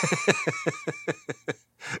diplomacy?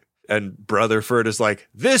 And Rutherford is like,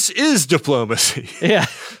 this is diplomacy. Yeah.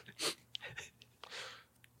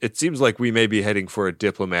 It seems like we may be heading for a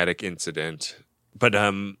diplomatic incident. But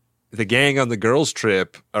the gang on the girls'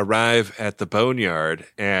 trip arrive at the boneyard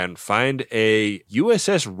and find a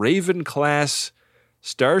USS Raven-class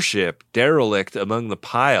starship derelict among the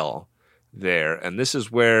pile there. And this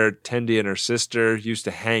is where Tendi and her sister used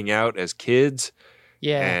to hang out as kids.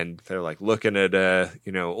 Yeah. And they're like looking at,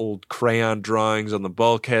 old crayon drawings on the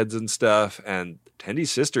bulkheads and stuff. And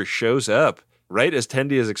Tendi's sister shows up right as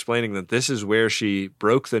Tendi is explaining that this is where she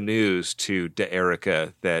broke the news to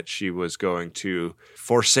D'Erica that she was going to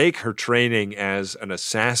forsake her training as an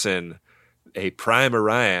assassin, a prime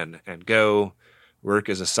Orion, and go work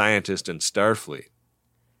as a scientist in Starfleet.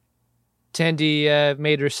 Tendi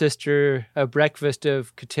made her sister a breakfast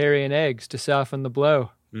of Katarian eggs to soften the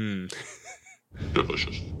blow.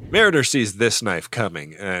 Delicious. Meritor sees this knife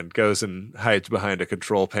coming and goes and hides behind a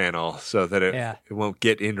control panel so that it won't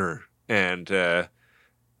get in her. And the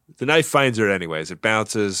knife finds her anyways. It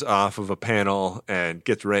bounces off of a panel and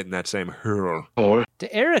gets right in that same hurl.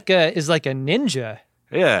 Erica is like a ninja.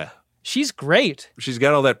 Yeah. She's great. She's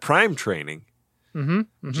got all that prime training.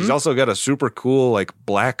 Mm-hmm. She's also got a super cool, like,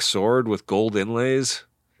 black sword with gold inlays.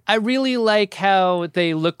 I really like how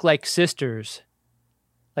they look like sisters.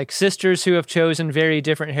 Like sisters who have chosen very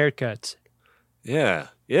different haircuts. Yeah,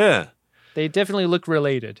 yeah. They definitely look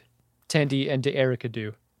related. Tendi and Erica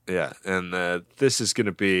do. Yeah, and this is going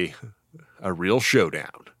to be a real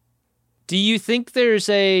showdown. Do you think there's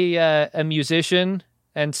a musician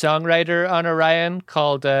and songwriter on Orion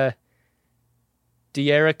called Erica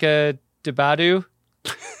Debadu?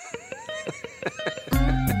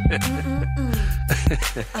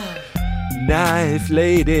 Knife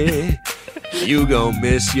lady, you gon'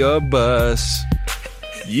 miss your bus.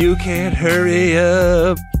 You can't hurry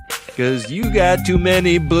up, 'cause you got too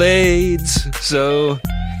many blades. So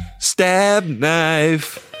stab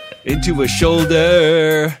knife into a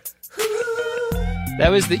shoulder.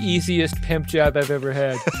 That was the easiest pimp job I've ever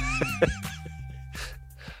had.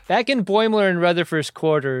 Back in Boimler and Rutherford's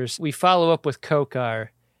quarters, we follow up with Kokar.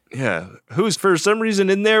 Yeah, who's for some reason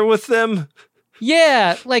in there with them?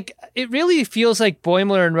 Yeah, like, it really feels like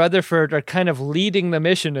Boimler and Rutherford are kind of leading the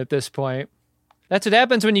mission at this point. That's what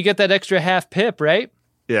happens when you get that extra half pip, right?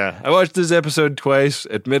 Yeah, I watched this episode twice.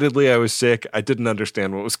 Admittedly, I was sick. I didn't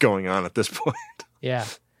understand what was going on at this point. Yeah.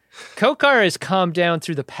 Kokar is calmed down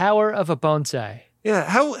through the power of a bonsai. Yeah,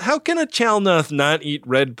 how can a Chalnoth not eat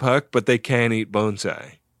red puck, but they can eat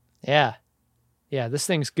bonsai? Yeah. Yeah, this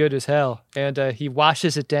thing's good as hell. And he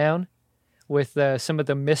washes it down with some of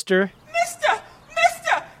the Mister.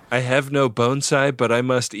 I have no bonsai, but I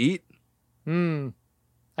must eat?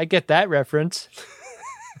 I get that reference.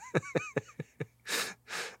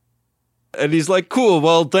 And he's like, cool,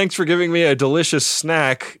 well, thanks for giving me a delicious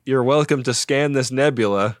snack. You're welcome to scan this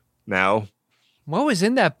nebula now. What was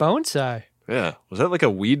in that bonsai? Yeah, was that like a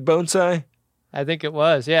weed bonsai? I think it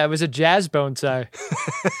was. Yeah, it was a jazz bonsai.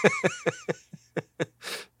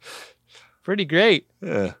 Pretty great.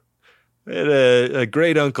 Yeah. I had a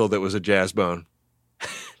great uncle that was a jazz bone.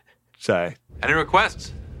 Sigh. Any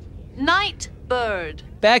requests? Night bird.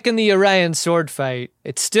 Back in the Orion sword fight,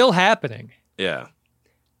 it's still happening. Yeah.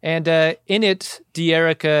 And in it,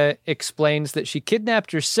 Erica explains that she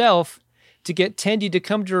kidnapped herself to get Tendi to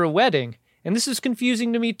come to her wedding. And this is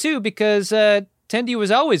confusing to me too, because Tendi was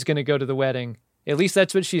always going to go to the wedding. At least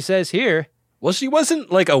that's what she says here. Well, she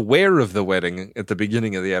wasn't, like, aware of the wedding at the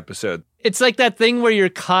beginning of the episode. It's like that thing where you're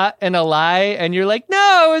caught in a lie and you're like,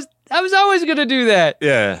 no, I was always going to do that.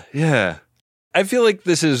 Yeah, yeah. I feel like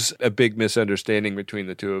this is a big misunderstanding between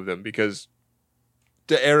the two of them because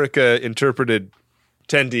Erica interpreted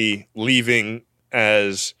Tendi leaving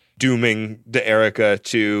as dooming Erica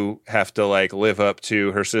to have to, like, live up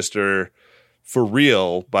to her sister for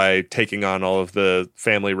real by taking on all of the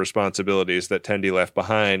family responsibilities that Tendi left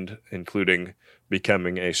behind, including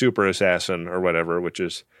becoming a super assassin or whatever, which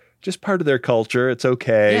is just part of their culture. It's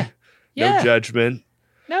okay. Yeah. No judgment.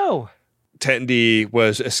 No. Tendi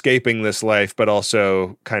was escaping this life, but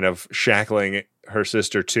also kind of shackling her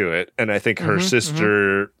sister to it. And I think her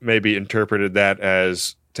sister maybe interpreted that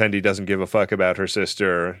as Tendi doesn't give a fuck about her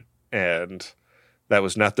sister, and that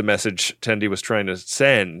was not the message Tendi was trying to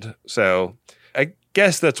send. So I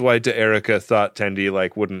guess that's why Erica thought Tendi,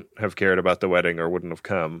 like, wouldn't have cared about the wedding or wouldn't have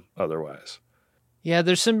come otherwise. Yeah,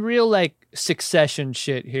 there's some real, like, succession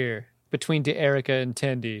shit here between Erica and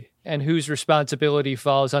Tendi, and whose responsibility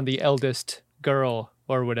falls on the eldest girl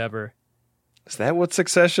or whatever. Is that what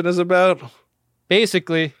Succession is about?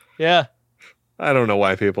 Basically, yeah. I don't know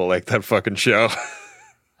why people like that fucking show.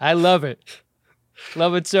 I love it.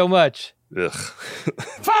 Love it so much. Ugh.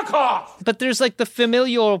 Fuck off! But there's like the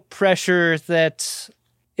familial pressure that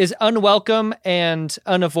is unwelcome and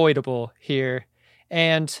unavoidable here.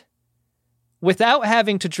 And without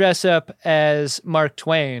having to dress up as Mark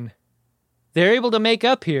Twain, they're able to make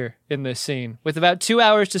up here in this scene with about 2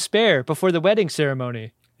 hours to spare before the wedding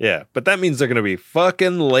ceremony. Yeah, but that means they're going to be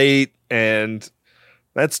fucking late, and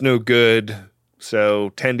that's no good.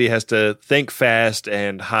 So Tendi has to think fast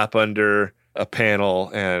and hop under a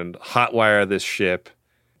panel and hotwire this ship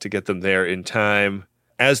to get them there in time.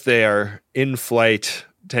 As they are in flight,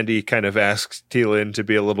 Tendi kind of asks Tielan to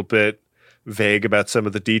be a little bit vague about some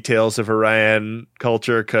of the details of Orion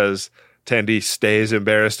culture because Tendi stays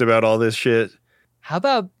embarrassed about all this shit. How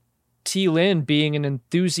about T. Lynn being an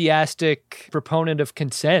enthusiastic proponent of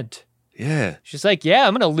consent. Yeah. She's like, yeah,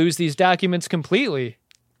 I'm going to lose these documents completely.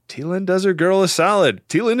 T. Lynn does her girl a solid.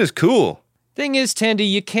 T. Lynn is cool. Thing is, Tendi,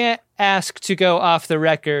 you can't ask to go off the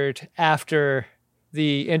record after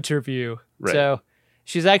the interview. Right. So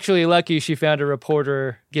she's actually lucky she found a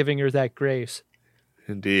reporter giving her that grace.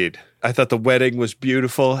 Indeed. I thought the wedding was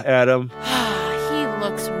beautiful, Adam. He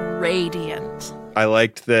looks radiant. I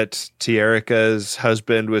liked that Tierica's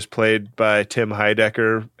husband was played by Tim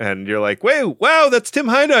Heidecker, and you're like, wait, wow, that's Tim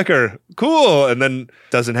Heidecker. Cool. And then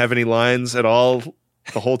doesn't have any lines at all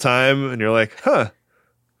the whole time. And you're like, huh.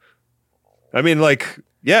 I mean, like,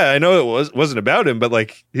 yeah, I know it wasn't about him, but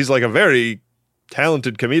like, he's like a very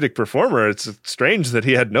talented comedic performer. It's strange that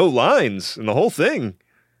he had no lines in the whole thing.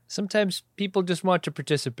 Sometimes people just want to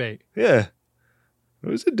participate. Yeah.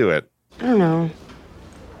 Who's into it? I don't know.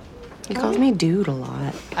 He calls me dude a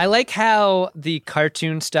lot. I like how the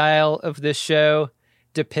cartoon style of this show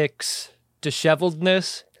depicts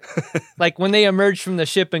disheveledness. Like when they emerge from the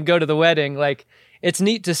ship and go to the wedding, like it's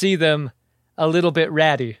neat to see them a little bit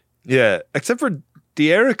ratty. Yeah, except for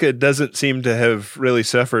Tierica doesn't seem to have really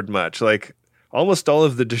suffered much. Like almost all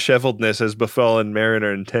of the disheveledness has befallen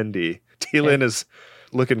Mariner and Tendi. T. Lynn is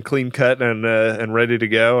looking clean cut and ready to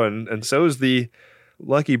go, and so is the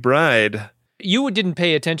lucky bride. You didn't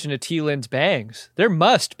pay attention to T. Lynn's bangs. They're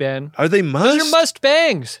must, Ben. Are they must? Those are must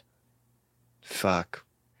bangs. Fuck.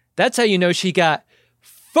 That's how you know she got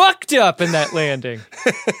fucked up in that landing.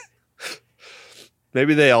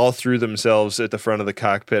 Maybe they all threw themselves at the front of the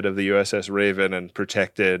cockpit of the USS Raven and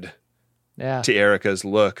protected Tierica's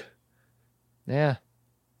look. Yeah.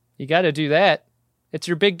 You got to do that. It's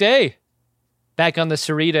your big day. Back on the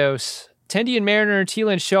Cerritos, Tendi and Mariner and T.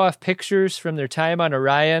 Lynn show off pictures from their time on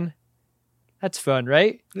Orion. That's fun,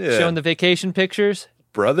 right? Yeah. Showing the vacation pictures.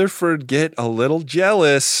 Rutherford get a little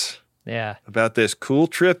jealous. Yeah. About this cool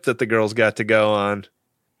trip that the girls got to go on.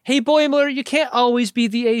 Hey, Boimler, you can't always be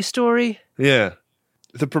the A story. Yeah.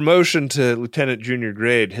 The promotion to Lieutenant Junior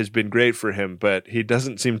grade has been great for him, but he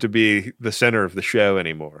doesn't seem to be the center of the show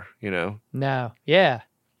anymore, you know? No. Yeah.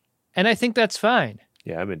 And I think that's fine.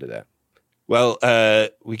 Yeah, I'm into that. Well,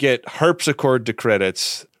 we get harpsichord to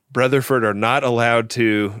credits. Rutherford are not allowed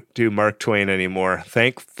to do Mark Twain anymore.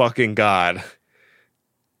 Thank fucking God.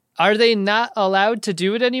 Are they not allowed to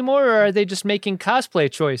do it anymore, or are they just making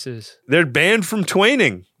cosplay choices? They're banned from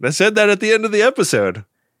twaining. They said that at the end of the episode.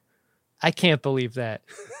 I can't believe that.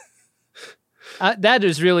 That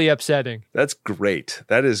is really upsetting. That's great.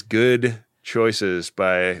 That is good choices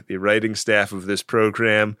by the writing staff of this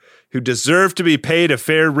program, who deserve to be paid a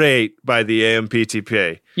fair rate by the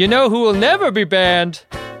AMPTP. You know who will never be banned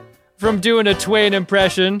from doing a Twain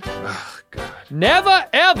impression? Oh, God. Never,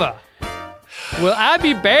 ever will I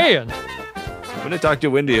be banned. I'm going to talk to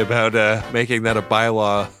Wendy about making that a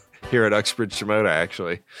bylaw here at Uxbridge Shimoda,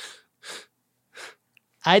 actually.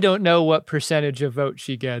 I don't know what percentage of vote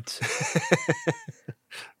she gets.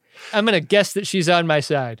 I'm going to guess that she's on my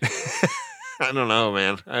side. I don't know,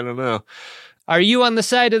 man. I don't know. Are you on the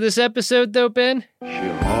side of this episode, though, Ben?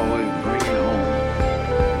 She'll always bring it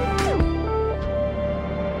home.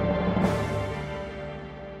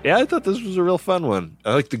 Yeah, I thought this was a real fun one.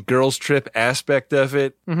 I like the girls' trip aspect of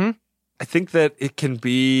it. Mm-hmm. I think that it can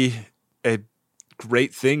be a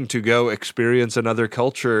great thing to go experience another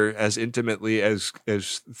culture as intimately as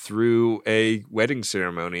through a wedding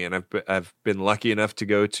ceremony. And I've been lucky enough to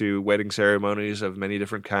go to wedding ceremonies of many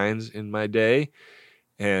different kinds in my day.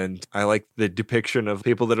 And I like the depiction of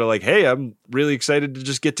people that are like, hey, I'm really excited to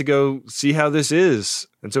just get to go see how this is.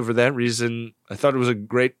 And so for that reason, I thought it was a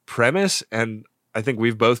great premise. And I think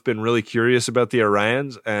we've both been really curious about the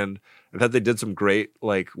Orions, and I thought they did some great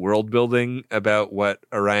like world building about what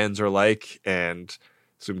Orions are like, and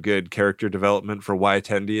some good character development for why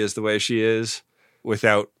Tendi is the way she is,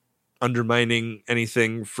 without undermining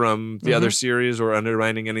anything from the other series or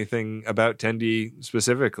undermining anything about Tendi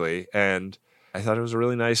specifically. And I thought it was a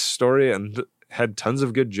really nice story and had tons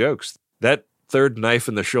of good jokes. That third knife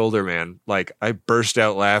in the shoulder, man, like I burst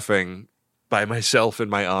out laughing by myself in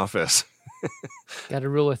my office. Got a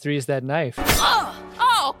rule of three is that knife.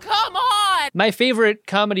 Oh, come on! My favorite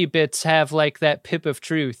comedy bits have like that pip of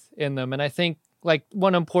truth in them. And I think like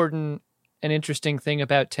one important and interesting thing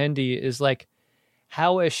about Tendi is like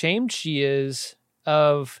how ashamed she is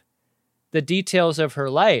of the details of her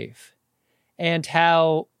life, and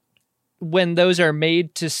how when those are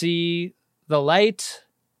made to see the light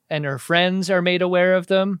and her friends are made aware of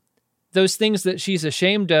them, those things that she's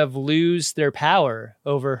ashamed of lose their power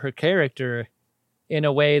over her character in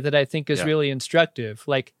a way that I think is really instructive.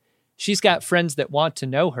 Like, she's got friends that want to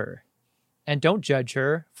know her, and don't judge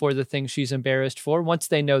her for the things she's embarrassed for. Once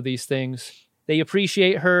they know these things, they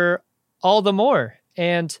appreciate her all the more.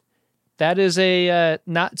 And that is a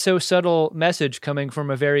not so subtle message coming from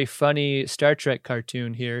a very funny Star Trek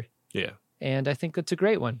cartoon here. Yeah. And I think that's a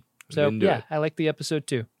great one. So it. I like the episode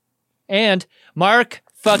too. And Mark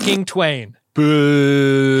fucking Twain.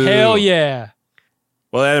 Boo. Hell yeah.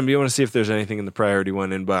 Well, Adam, do you want to see if there's anything in the Priority 1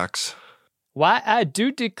 inbox? Why, I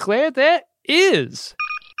do declare there is.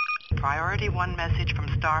 Priority 1 message from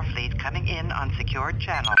Starfleet coming in on secured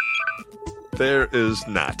channel. There is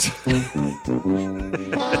not.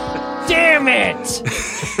 Damn it!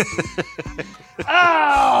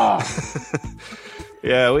 Oh!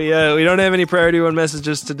 Yeah, we don't have any Priority 1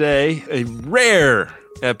 messages today. A rare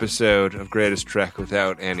episode of Greatest Trek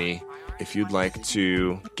without any. If you'd like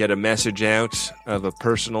to get a message out of a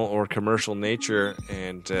personal or commercial nature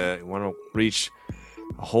and want to reach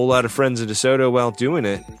a whole lot of friends in DeSoto while doing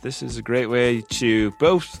it, this is a great way to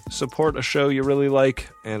both support a show you really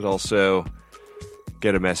like and also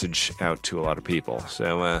get a message out to a lot of people.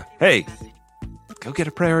 So, hey, go get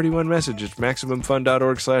a Priority 1 message at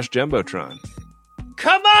MaximumFun.org/Jumbotron.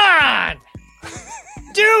 Come on!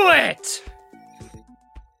 Do it!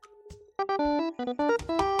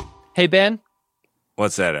 Hey, Ben.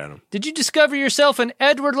 What's that, Adam? Did you discover yourself an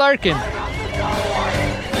Edward Larkin?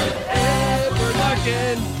 Edward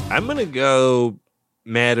Larkin! I'm going to go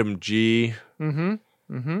Madam G.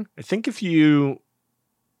 Mm-hmm. I think if you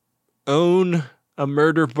own a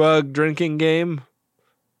murder bug drinking game,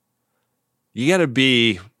 you got to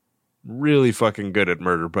be really fucking good at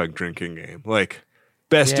murder bug drinking game. Like,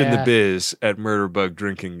 best in the biz at murder bug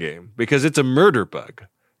drinking game. Because it's a murder bug.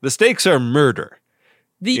 The stakes are murder.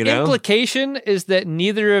 The implication is that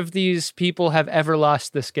neither of these people have ever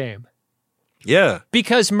lost this game. Yeah.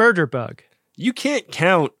 Because murder bug. You can't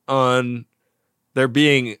count on there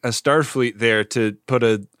being a Starfleet there to put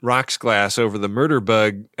a rocks glass over the murder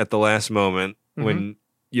bug at the last moment when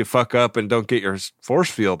you fuck up and don't get your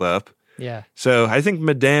force field up. Yeah. So I think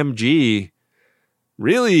Madame G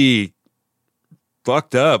really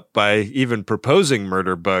fucked up by even proposing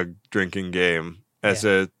murder bug drinking game as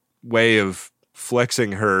a way of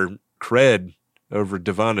flexing her cred over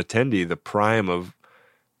Devon Attendee, the prime of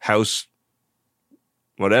House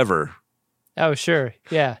whatever. Oh, sure.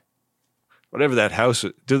 Yeah. Whatever that house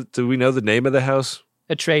is. Do we know the name of the house?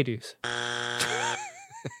 Atreides.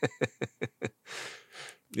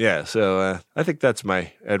 Yeah, so I think that's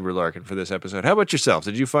my Edward Larkin for this episode. How about yourself?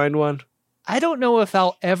 Did you find one? I don't know if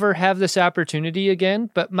I'll ever have this opportunity again,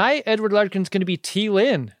 but my Edward Larkin's going to be T.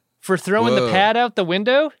 Lynn for throwing the pad out the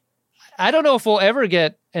window. I don't know if we'll ever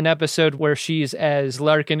get an episode where she's as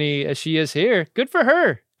Larkin-y as she is here. Good for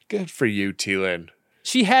her. Good for you, T. Lynn.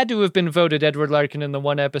 She had to have been voted Edward Larkin in the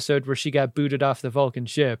one episode where she got booted off the Vulcan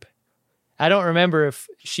ship. I don't remember if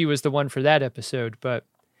she was the one for that episode, but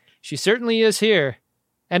she certainly is here.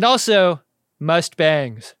 And also, must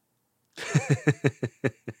bangs.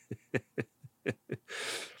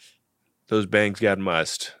 Those bangs got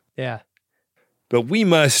must. Yeah. But we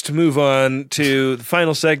must move on to the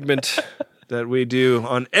final segment that we do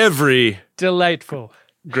on every delightful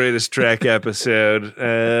Greatest Trek episode.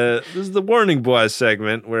 This is the Warning Boys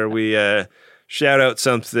segment where we shout out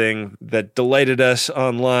something that delighted us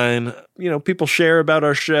online. You know, people share about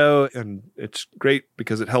our show, and it's great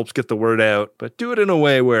because it helps get the word out, but do it in a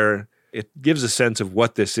way where it gives a sense of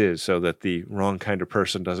what this is so that the wrong kind of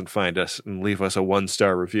person doesn't find us and leave us a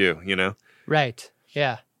 1-star review, you know? Right.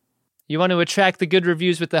 Yeah. You want to attract the good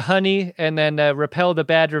reviews with the honey and then repel the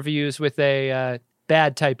bad reviews with a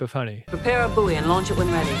bad type of honey. Prepare a buoy and launch it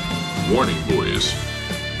when ready. Warning buoys.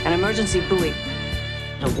 An emergency buoy.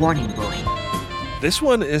 A warning buoy. This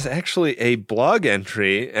one is actually a blog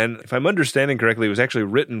entry, and if I'm understanding correctly, it was actually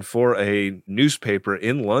written for a newspaper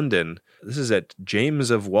in London. This is at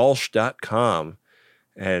jamesofwalsh.com.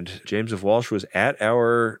 And James of Walsh was at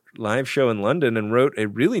our live show in London and wrote a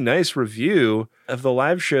really nice review of the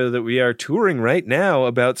live show that we are touring right now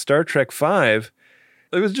about Star Trek V.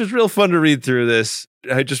 It was just real fun to read through this.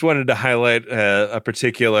 I just wanted to highlight a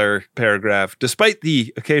particular paragraph. Despite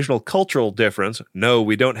the occasional cultural difference, no,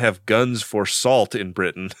 we don't have guns for salt in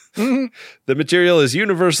Britain. The material is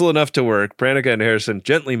universal enough to work. Pranica and Harrison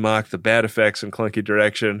gently mock the bad effects and clunky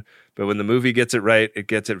direction, but when the movie gets it right, it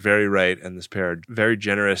gets it very right, and this pair are very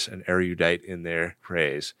generous and erudite in their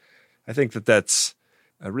praise. I think that that's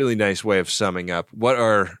a really nice way of summing up what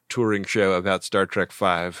our touring show about Star Trek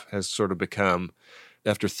V has sort of become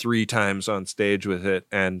after 3 times on stage with it.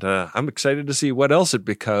 And I'm excited to see what else it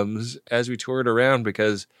becomes as we tour it around,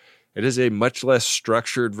 because it is a much less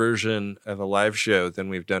structured version of a live show than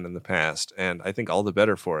we've done in the past. And I think all the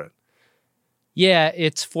better for it. Yeah,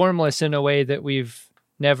 it's formless in a way that we've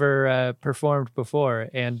never performed before.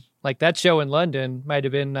 And like that show in London might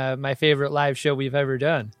have been my favorite live show we've ever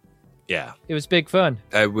done. Yeah. It was big fun.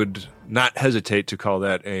 I would not hesitate to call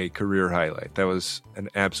that a career highlight. That was an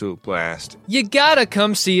absolute blast. You gotta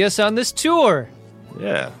come see us on this tour.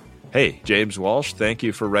 Yeah. Hey, James Walsh, thank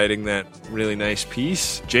you for writing that really nice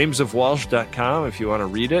piece. jamesofwalsh.com if you want to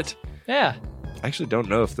read it. Yeah. I actually don't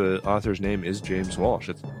know if the author's name is James Walsh.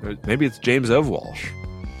 Maybe it's James of Walsh.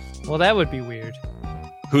 Well, that would be weird.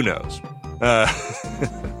 Who knows?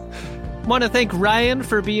 Want to thank Ryan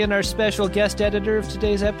for being our special guest editor of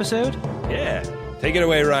today's episode. Yeah. Take it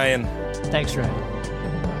away, Ryan. Thanks, Ryan.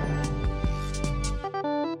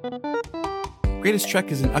 Greatest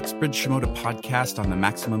Trek is an Uxbridge Shimoda podcast on the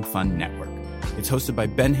Maximum Fun Network. It's hosted by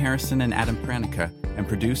Ben Harrison and Adam Pranica and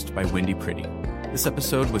produced by Wendy Pretty. This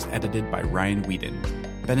episode was edited by Ryan Whedon.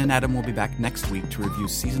 Ben and Adam will be back next week to review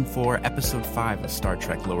Season 4, Episode 5 of Star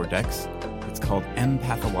Trek Lower Decks. It's called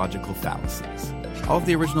Empathological Fallacies. All of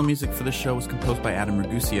the original music for the show was composed by Adam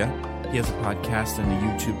Ragusia. He has a podcast and a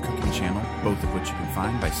YouTube cooking channel, both of which you can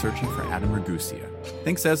find by searching for Adam Ragusia.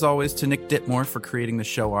 Thanks as always to Nick Ditmore for creating the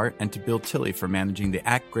show art and to Bill Tilley for managing the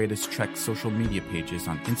 @GreatestTrek social media pages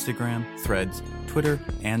on Instagram, Threads, Twitter,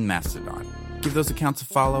 and Mastodon. Give those accounts a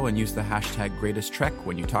follow and use the hashtag #GreatestTrek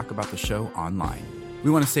when you talk about the show online.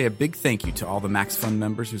 We want to say a big thank you to all the Max Fun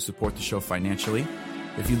members who support the show financially.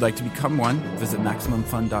 If you'd like to become one, visit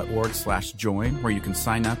MaximumFun.org/join, where you can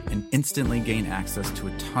sign up and instantly gain access to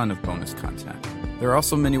a ton of bonus content. There are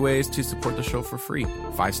also many ways to support the show for free.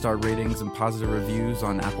 5-star ratings and positive reviews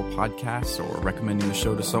on Apple Podcasts or recommending the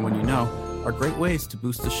show to someone you know are great ways to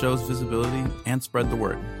boost the show's visibility and spread the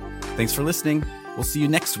word. Thanks for listening. We'll see you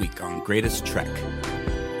next week on Greatest Trek.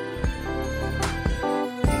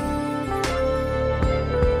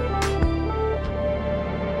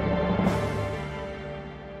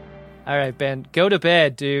 All right, Ben, go to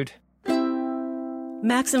bed, dude.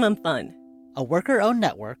 Maximum Fun, a worker-owned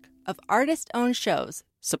network of artist-owned shows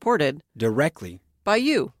supported directly by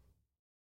you.